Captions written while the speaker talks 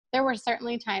there were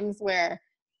certainly times where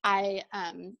I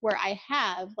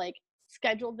have like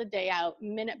scheduled the day out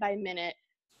minute by minute,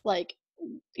 like,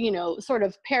 sort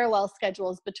of parallel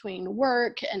schedules between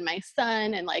work and my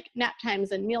son, and like nap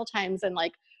times and meal times, and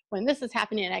like when this is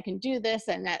happening I can do this,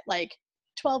 and at like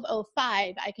 12:05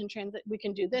 I can we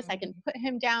can do this, I can put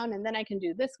him down, and then I can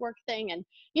do this work thing, and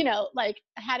like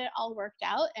I had it all worked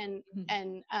out, and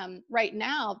right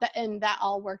now that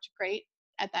all worked great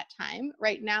at that time.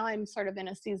 Right now I'm sort of in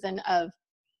a season of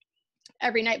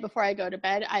every night before I go to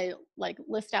bed, I like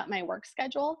list out my work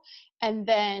schedule. And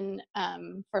then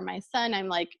for my son, I'm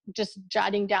like just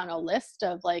jotting down a list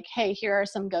of like, hey, here are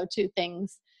some go-to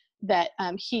things that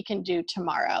he can do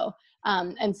tomorrow.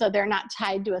 And so they're not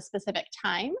tied to a specific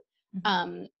time.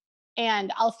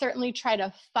 And I'll certainly try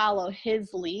to follow his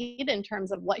lead in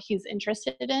terms of what he's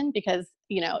interested in, because,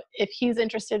 if he's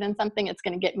interested in something, it's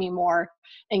going to get me more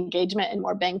engagement and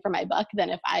more bang for my buck than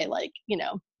if I like,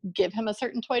 give him a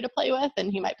certain toy to play with,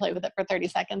 and he might play with it for 30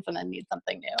 seconds and then need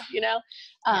something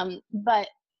new, but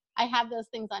I have those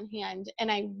things on hand,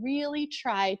 and I really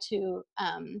try to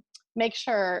make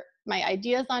sure my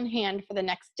ideas on hand for the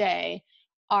next day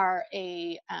are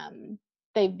they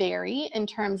vary in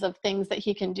terms of things that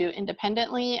he can do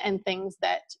independently and things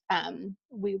that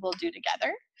we will do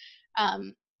together.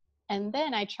 And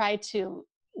then I try to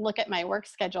look at my work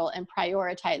schedule and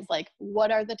prioritize, like,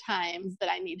 what are the times that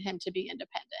I need him to be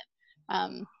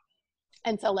independent.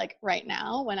 And so like right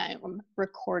now when I'm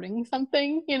recording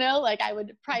something, like I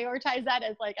would prioritize that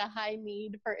as like a high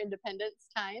need for independence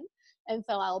time. And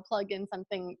so I'll plug in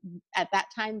something at that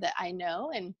time that I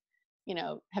know, and,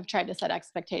 have tried to set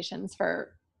expectations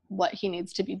for what he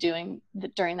needs to be doing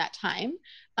during that time.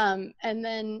 And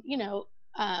then,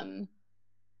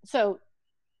 so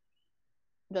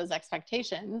those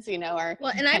expectations, are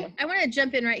well, and I want to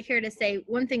jump in right here to say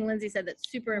one thing Lindsey said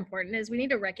that's super important is we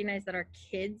need to recognize that our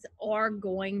kids are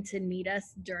going to need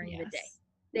us during the day.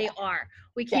 They are.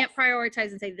 We can't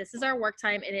prioritize and say this is our work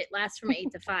time and it lasts from 8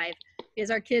 to 5,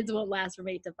 because our kids won't last from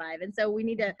 8 to 5. And so we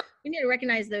need to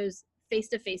recognize those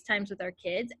face-to-face times with our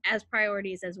kids as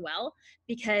priorities as well,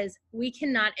 because we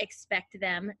cannot expect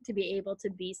them to be able to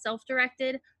be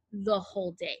self-directed the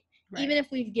whole day. Right. Even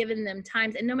if we've given them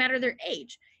times, and no matter their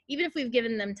age, even if we've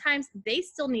given them times, they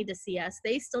still need to see us.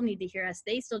 They still need to hear us.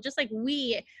 They still, just like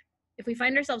if we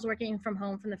find ourselves working from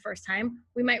home from the first time,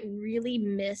 we might really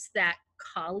miss that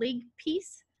colleague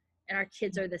piece, and our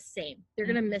kids are the same. They're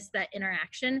going to miss that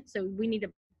interaction. So we need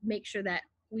to make sure that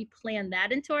we plan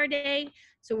that into our day.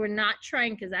 So we're not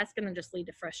trying, because that's going to just lead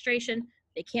to frustration.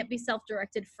 They can't be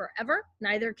self-directed forever.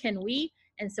 Neither can we.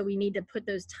 And so we need to put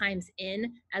those times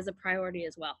in as a priority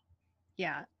as well.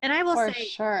 Yeah. And I will For say,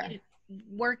 sure,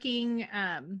 working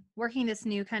this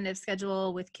new kind of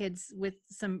schedule with kids with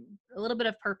a little bit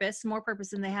of purpose, more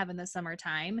purpose than they have in the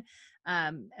summertime,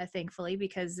 thankfully,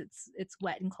 because it's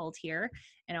wet and cold here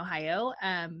in Ohio.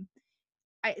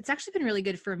 It's actually been really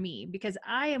good for me, because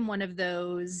I am one of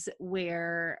those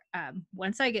where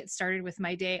once I get started with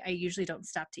my day, I usually don't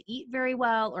stop to eat very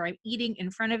well, or I'm eating in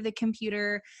front of the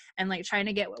computer and like trying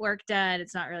to get work done.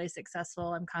 It's not really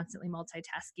successful. I'm constantly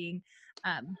multitasking.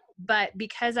 But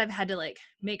because I've had to like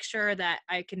make sure that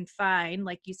I can find,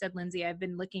 like you said, Lindsey, I've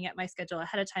been looking at my schedule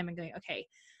ahead of time and going, okay,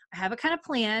 I have a kind of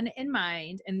plan in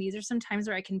mind, and these are some times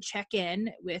where I can check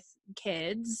in with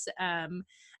kids. And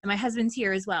my husband's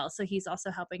here as well, so he's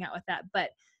also helping out with that.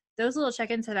 But those little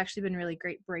check-ins have actually been really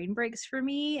great brain breaks for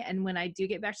me. And when I do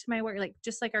get back to my work, like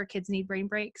just like our kids need brain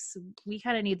breaks, we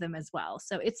kind of need them as well.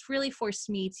 So it's really forced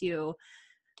me to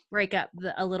break up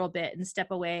a little bit and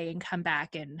step away and come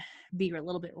back and be a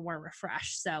little bit more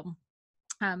refreshed. So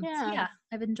yeah,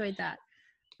 I've enjoyed that.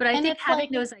 But I think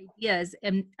having those ideas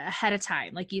ahead of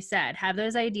time, like you said, have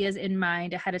those ideas in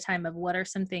mind ahead of time of what are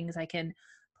some things I can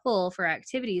pull for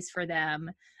activities for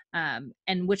them,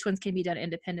 and which ones can be done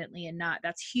independently and not.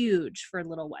 That's huge for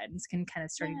little ones, can kind of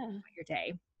start your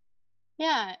day.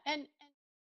 Yeah. And